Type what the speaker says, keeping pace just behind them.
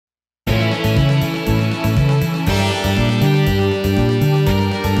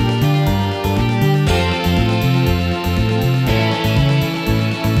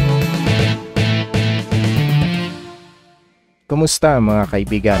Kumusta mga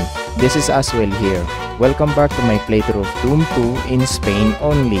kaibigan? This is Aswell here. Welcome back to my playthrough of Doom 2 in Spain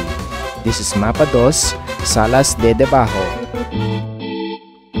only. This is MAP02, Salas de Debajo.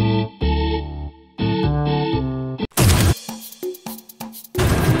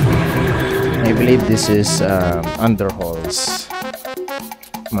 I believe this is Underhalls.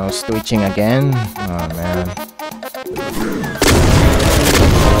 Mouse twitching again. Oh man.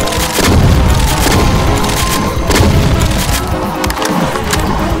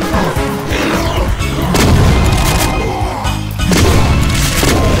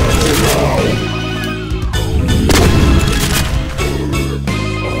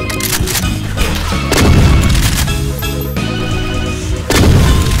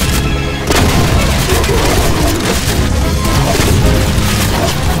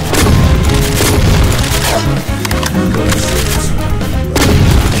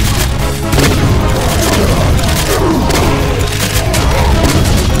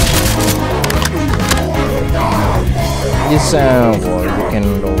 This wall you can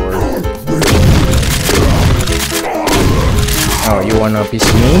lower. Oh, you wanna piece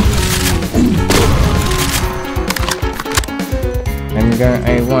me?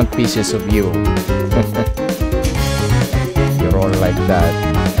 I want pieces of you. You're all like that.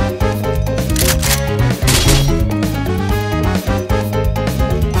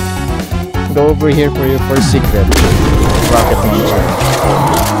 Go over here for your first secret. Rocket launcher.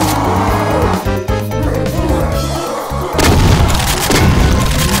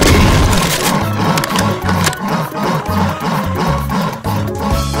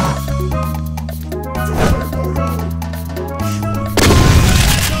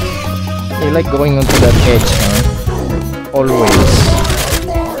 I like going onto that edge, huh? Always.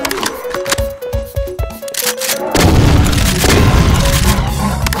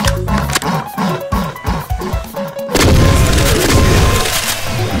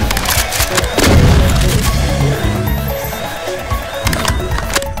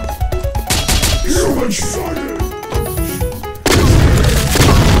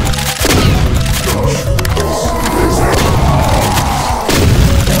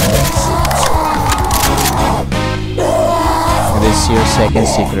 Your second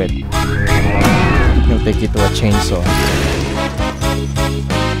secret. You'll take it to a chainsaw.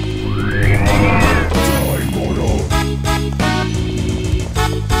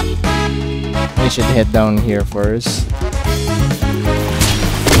 We should head down here first.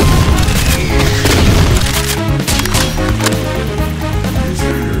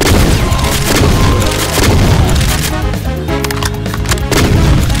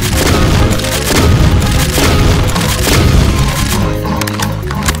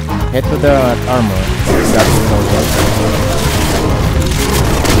 Head to the armor. That will work.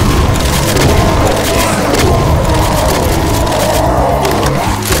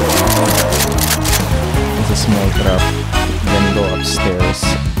 It's a small trap. Then go upstairs.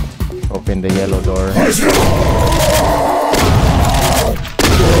 Open the yellow door.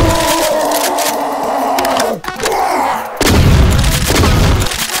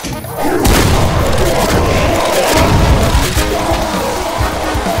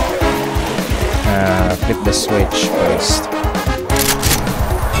 Flip the switch first.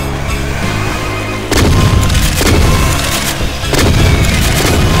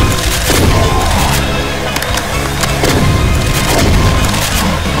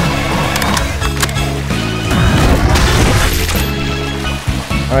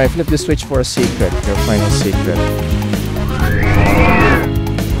 Alright, flip the switch for a secret, your final secret.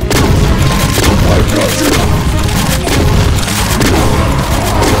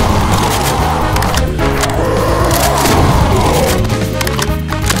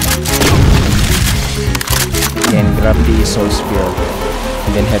 Grab the soul sphere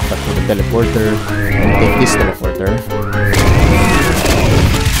and then head back to the teleporter and take this teleporter.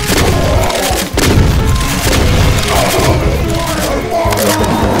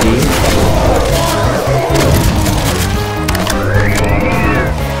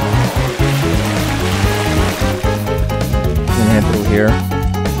 And head through here.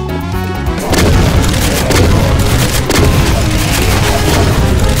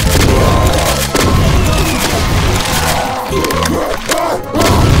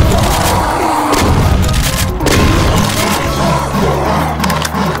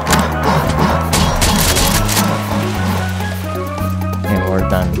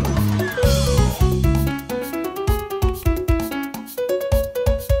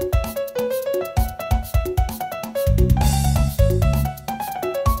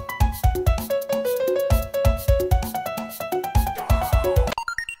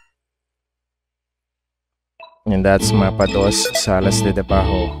 And that's MAP02, Salas de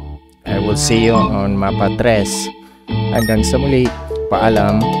Debajo. I will see you on MAP3. Hanggang sa muli,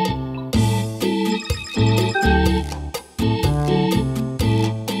 paalam.